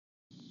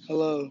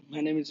Hello,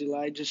 my name is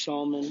Elijah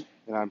Solomon,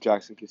 And I'm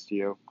Jackson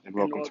Castillo, and and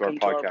welcome to our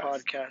welcome to our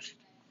podcast. podcast.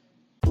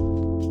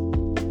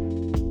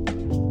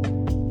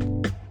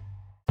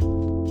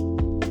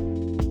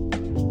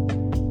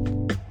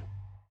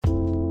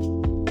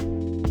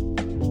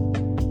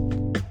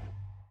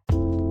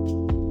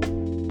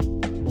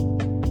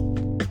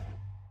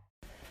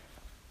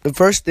 The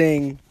first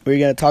thing we're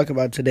going to talk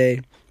about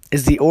today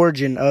is the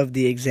origin of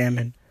the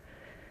examen.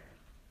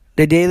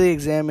 The daily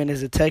examen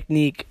is a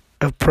technique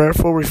of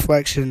prayerful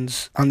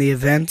reflections on the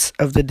events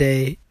of the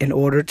day in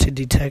order to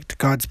detect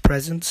God's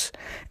presence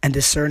and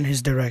discern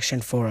His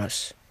direction for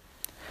us.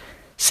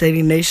 St.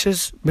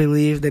 Ignatius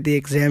believed that the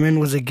examen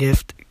was a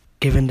gift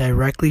given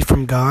directly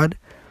from God,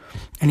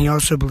 and he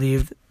also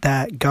believed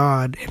that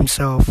God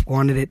Himself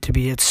wanted it to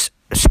be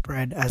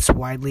spread as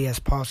widely as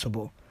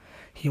possible.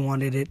 He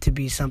wanted it to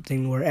be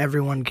something where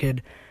everyone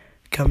could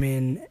come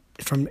in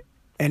from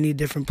any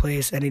different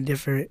place, any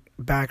different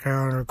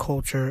background or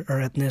culture or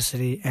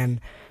ethnicity,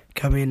 and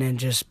come in and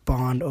just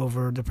bond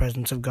over the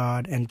presence of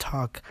God and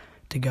talk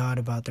to God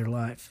about their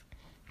life.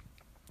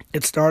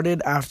 It started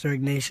after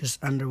Ignatius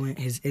underwent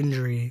his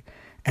injury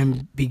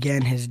and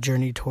began his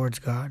journey towards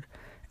God.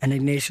 And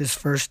Ignatius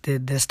first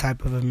did this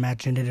type of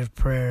imaginative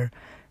prayer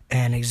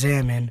and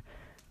examen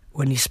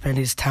when he spent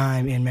his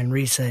time in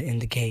Manresa in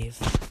the cave.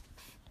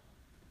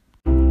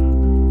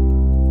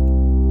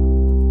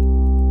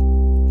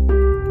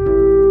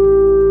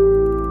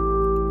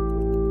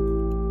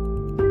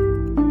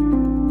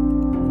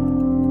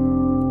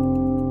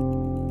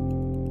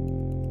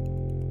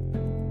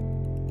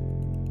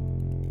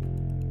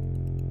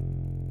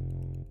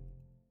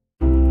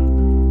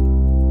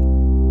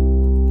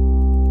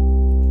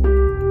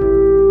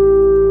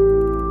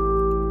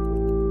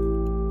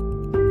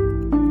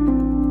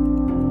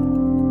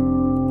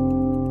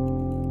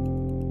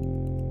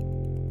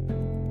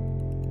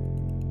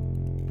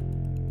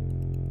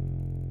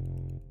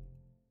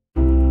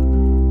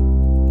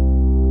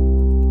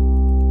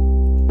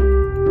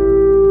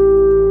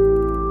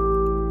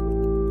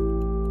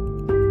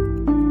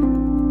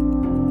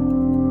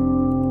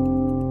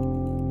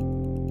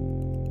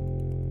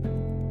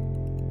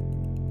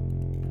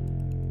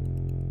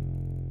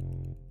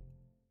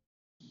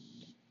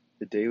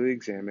 The daily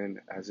examen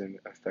as an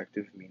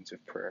effective means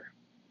of prayer.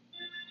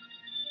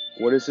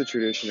 What is the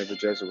tradition of the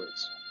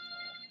Jesuits?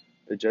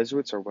 The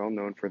Jesuits are well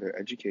known for their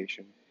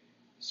education,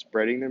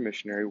 spreading their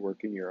missionary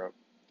work in Europe,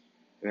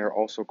 and they are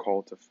also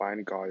called to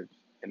find God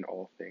in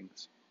all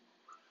things.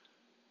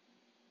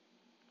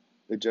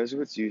 The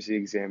Jesuits use the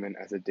examen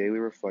as a daily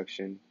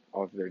reflection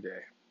of their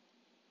day,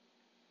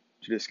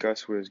 to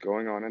discuss what is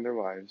going on in their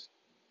lives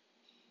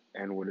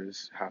and what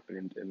has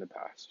happened in the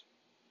past.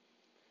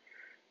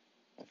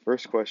 The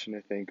first question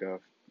to think of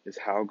is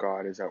how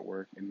God is at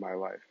work in my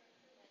life,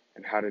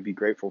 and how to be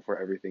grateful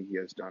for everything He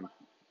has done.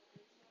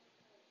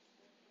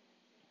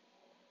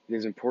 It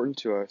is important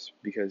to us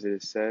because it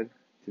is said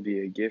to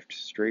be a gift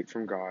straight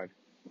from God,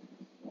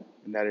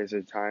 and that is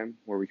a time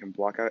where we can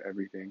block out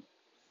everything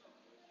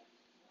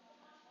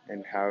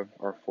and have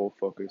our full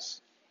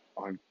focus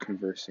on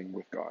conversing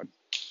with God.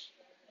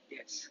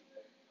 Yes.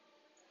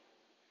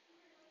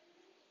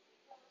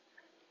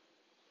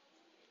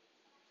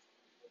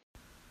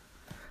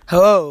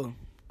 Hello.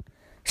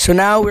 So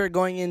now we're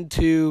going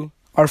into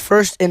our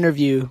first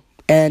interview,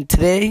 and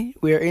today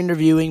we are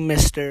interviewing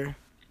Mr.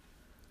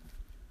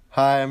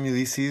 Hi, I'm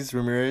Ulysses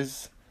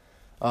Ramirez.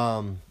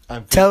 I'm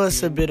 15. Tell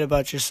us a bit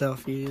about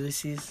yourself,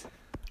 Ulysses.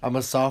 I'm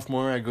a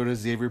sophomore. I go to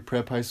Xavier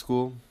Prep High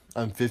School.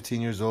 I'm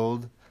 15 years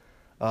old.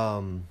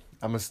 I'm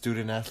a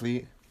student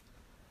athlete.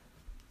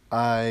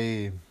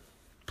 I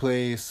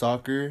play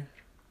soccer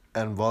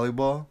and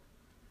volleyball.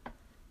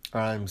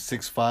 I'm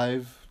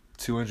 6'5",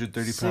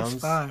 230 pounds.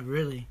 6'5",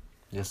 really?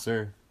 Yes,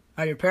 sir.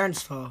 Are your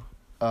parents tall?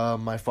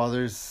 My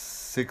father's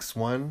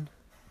 6'1",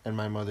 and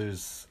my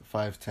mother's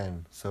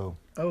 5'10". So,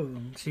 Oh,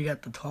 so you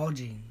got the tall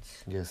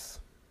genes. yes.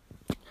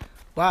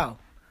 Wow.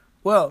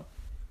 Well,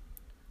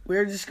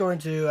 we're just going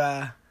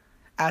to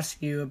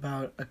ask you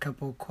about a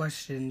couple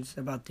questions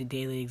about the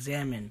daily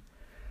examen.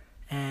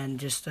 And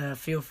just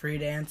feel free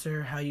to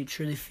answer how you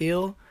truly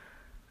feel.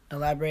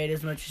 Elaborate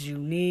as much as you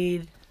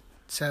need.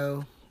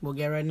 So, we'll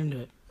get right into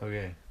it.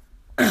 Okay.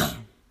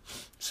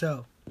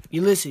 So,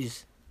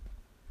 Ulysses,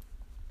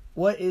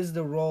 what is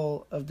the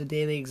role of the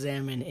daily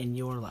examen in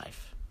your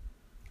life?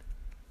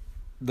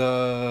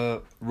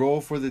 The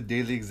role for the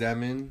daily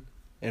examen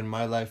in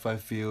my life, I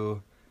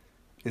feel,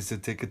 is to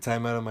take a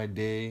time out of my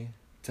day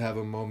to have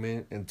a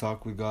moment and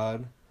talk with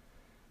God.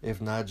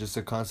 If not, just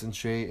to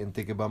concentrate and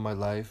think about my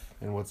life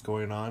and what's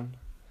going on.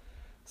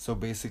 So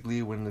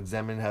basically, when the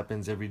examen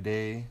happens every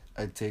day,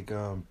 I take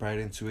pride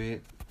into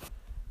it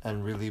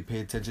and really pay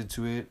attention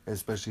to it,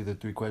 especially the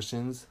 3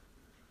 questions.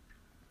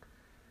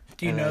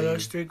 Do you know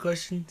those 3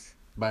 questions?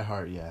 By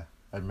heart, yeah.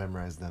 I've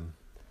memorized them.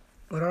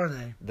 What are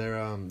they?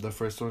 They're the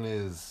first one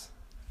is...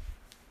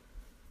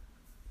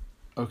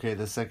 Okay,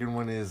 the second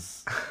one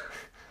is...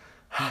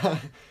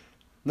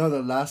 No,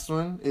 the last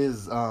one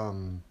is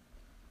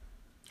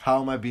how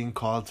am I being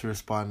called to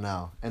respond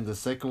now? And the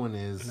second one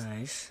is,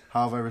 Nice.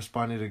 how have I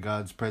responded to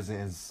God's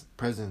presence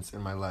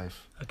in my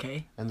life?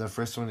 Okay. And the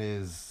first one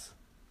is,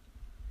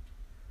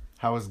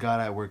 how is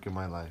God at work in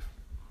my life?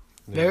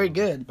 Very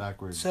good.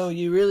 Backwards. So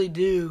you really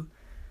do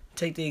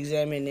take the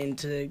examine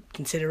into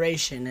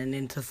consideration and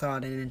into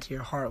thought and into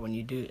your heart when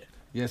you do it.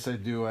 Yes, I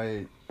do.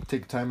 I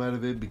take time out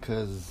of it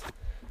because,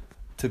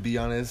 to be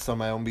honest, on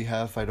my own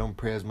behalf, I don't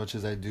pray as much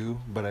as I do,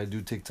 but I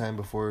do take time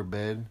before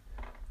bed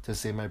to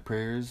say my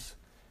prayers,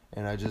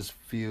 and I just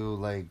feel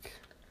like,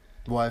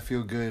 I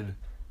feel good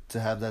to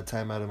have that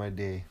time out of my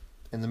day,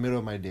 in the middle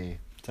of my day,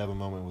 to have a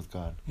moment with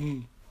God.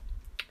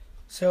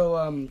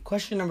 So,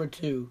 question number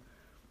 2.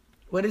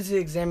 What has the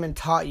examine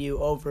taught you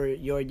over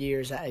your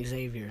years at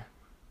Xavier?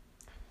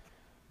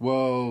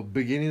 Well,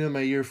 beginning of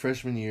my year,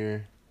 freshman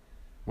year,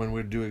 when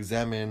we'd do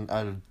examine,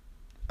 I'd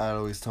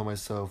always tell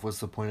myself, what's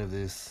the point of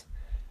this?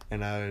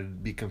 And I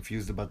would be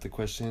confused about the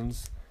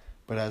questions.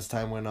 But as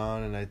time went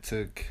on and I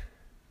took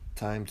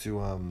time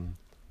to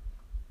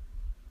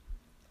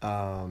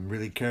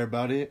really care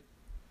about it,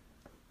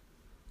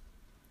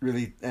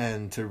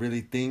 to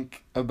really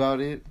think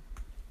about it,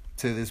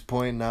 to this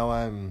point now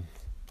I'm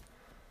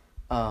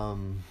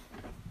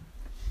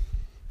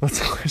what's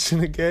the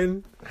question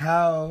again?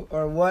 How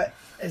or what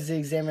has the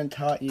examine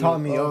taught you?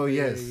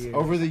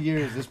 Over the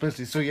years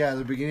especially. So yeah, at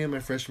the beginning of my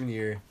freshman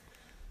year,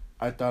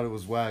 I thought it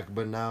was whack,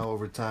 but now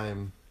over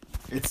time,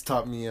 it's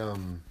taught me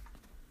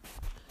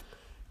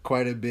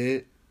quite a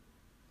bit,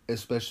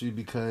 especially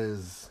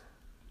because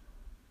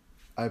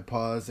I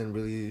pause and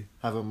really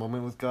have a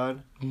moment with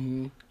God.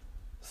 Mm-hmm.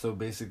 So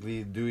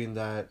basically, doing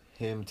that,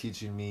 Him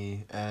teaching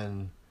me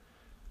and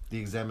the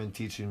examine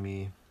teaching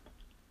me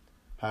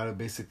how to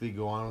basically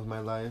go on with my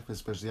life,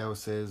 especially how it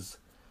says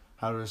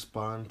how to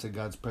respond to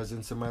God's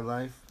presence in my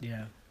life.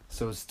 Yeah.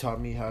 So it's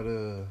taught me how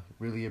to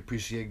really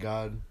appreciate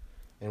God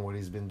and what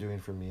He's been doing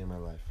for me in my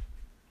life.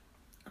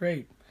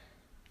 Great.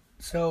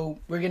 So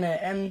we're going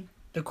to end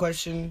the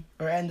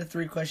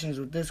 3 questions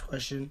with this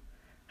question.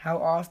 How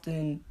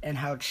often and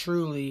how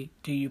truly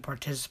do you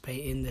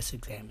participate in this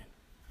examine?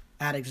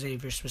 At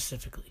Xavier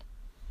specifically.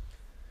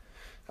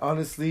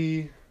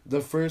 Honestly,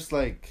 the first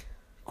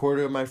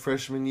quarter of my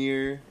freshman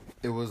year,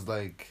 it was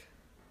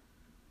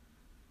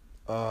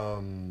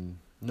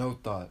no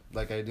thought.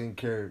 I didn't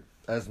care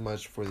as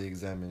much for the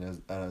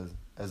examine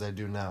as I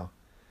do now.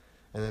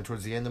 And then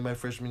towards the end of my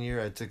freshman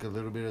year, I took a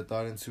little bit of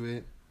thought into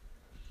it.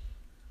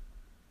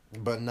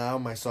 But now,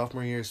 my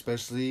sophomore year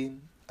especially,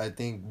 I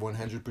think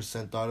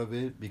 100% thought of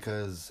it,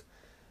 because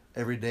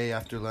every day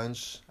after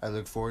lunch, I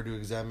look forward to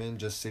examine,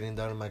 just sitting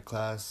down in my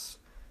class,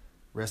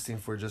 resting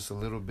for just a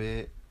little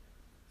bit,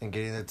 and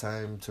getting the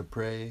time to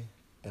pray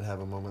and have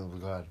a moment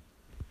with God.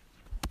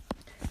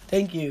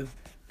 Thank you.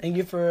 Thank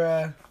you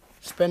for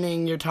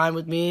spending your time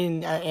with me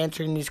and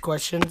answering these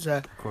questions.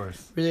 Of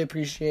course. Really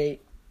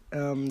appreciate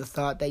the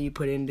thought that you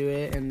put into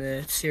it and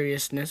the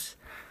seriousness.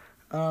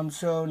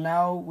 So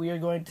now we are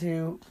going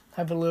to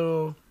have a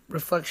little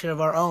reflection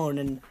of our own,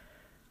 and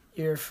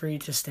you're free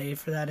to stay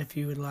for that if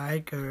you would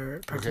like,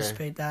 or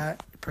participate in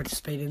that.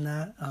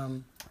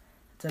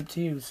 It's up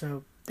to you.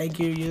 So thank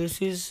you,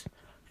 Ulysses.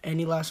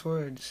 Any last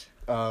words?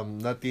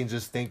 Nothing,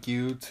 just thank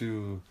you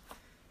to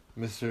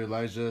Mr.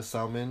 Elijah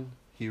Salmon.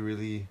 He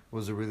really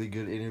was a really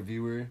good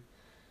interviewer.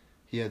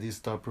 He had these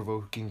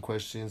thought-provoking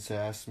questions to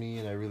ask me,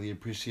 and I really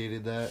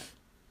appreciated that.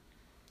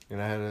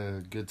 And I had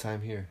a good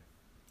time here.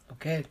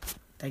 Okay,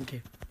 thank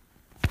you.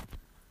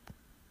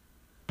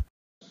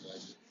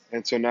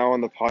 And so now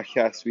on the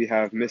podcast, we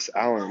have Miss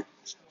Allen.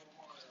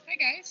 Hi,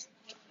 guys.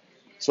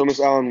 So, Miss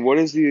Allen, what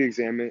is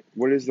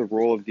the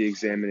role of the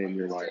examine in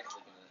your life?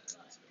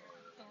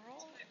 The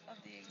role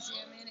of the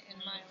examine in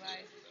my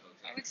life,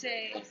 I would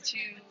say, is to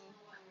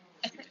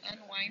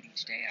unwind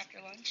each day after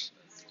lunch,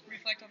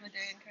 reflect on the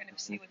day, and kind of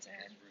see what's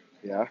ahead.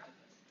 Yeah.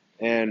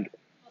 And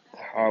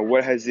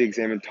what has the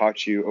examine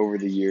taught you over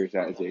the years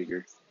at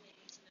Xavier?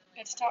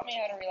 It's taught me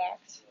how to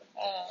relax.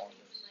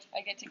 I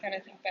get to kind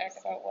of think back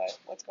about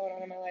what's going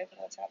on in my life and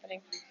what's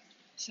happening.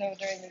 So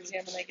during the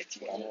examine, I get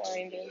to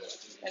unwind and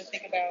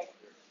think about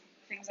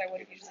things I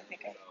wouldn't usually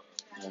think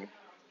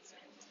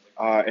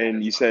of.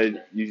 And you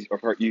said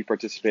you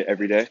participate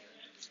every day?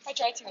 I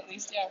try to, at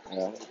least, yeah.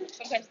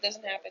 Sometimes it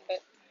doesn't happen,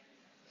 but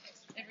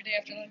every day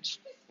after lunch.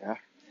 Yeah.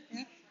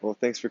 Well,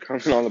 thanks for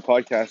coming on the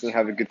podcast, and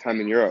have a good time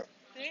in Europe.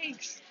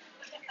 Thanks.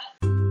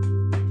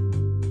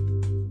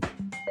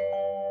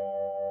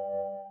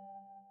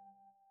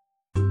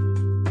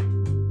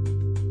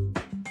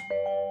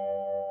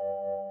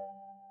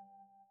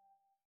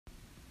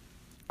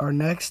 Our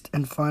next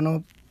and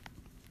final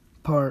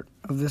part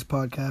of this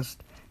podcast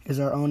is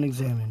our own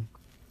examine.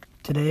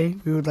 Today,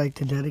 we would like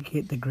to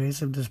dedicate the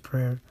grace of this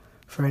prayer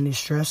for any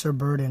stress or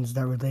burdens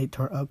that relate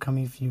to our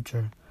upcoming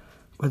future,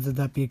 whether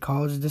that be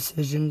college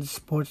decisions,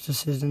 sports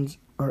decisions,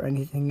 or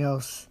anything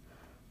else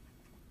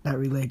that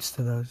relates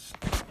to those.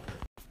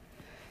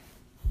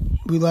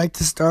 We'd like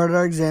to start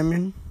our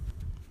examine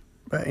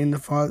in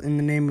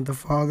the name of the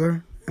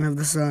Father, and of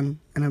the Son,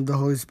 and of the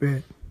Holy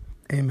Spirit.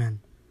 Amen.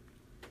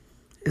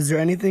 Is there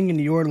anything in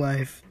your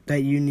life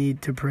that you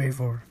need to pray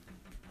for?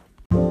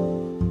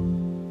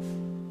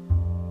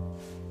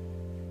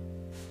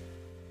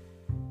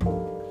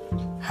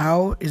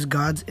 How is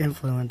God's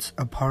influence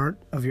a part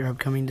of your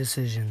upcoming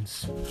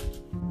decisions?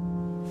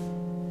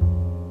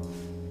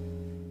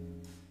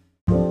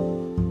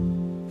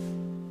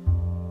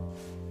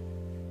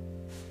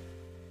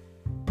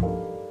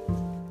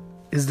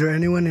 Is there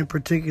anyone in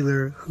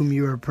particular whom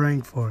you are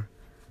praying for?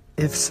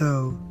 If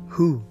so,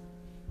 who?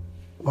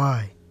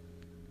 Why?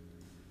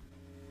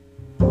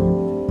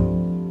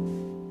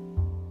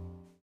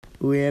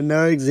 We end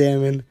our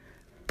examen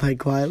by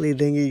quietly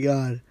thanking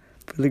God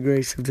for the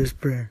grace of this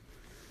prayer.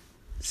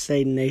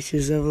 St.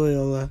 Ignatius of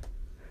Loyola,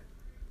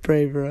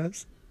 pray for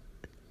us.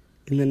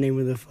 In the name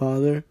of the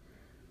Father,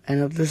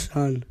 and of the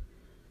Son,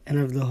 and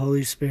of the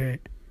Holy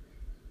Spirit.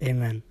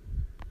 Amen.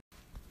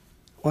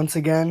 Once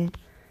again,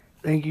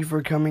 thank you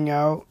for coming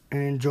out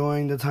and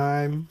enjoying the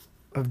time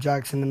of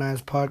Jackson and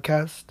I's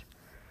podcast.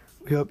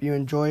 We hope you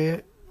enjoy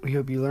it. We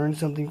hope you learn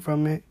something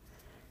from it.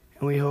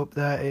 And we hope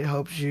that it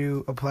helps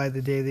you apply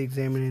the daily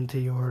examen into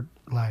your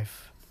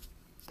life.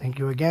 Thank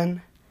you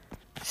again.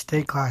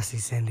 Stay classy,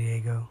 San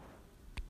Diego.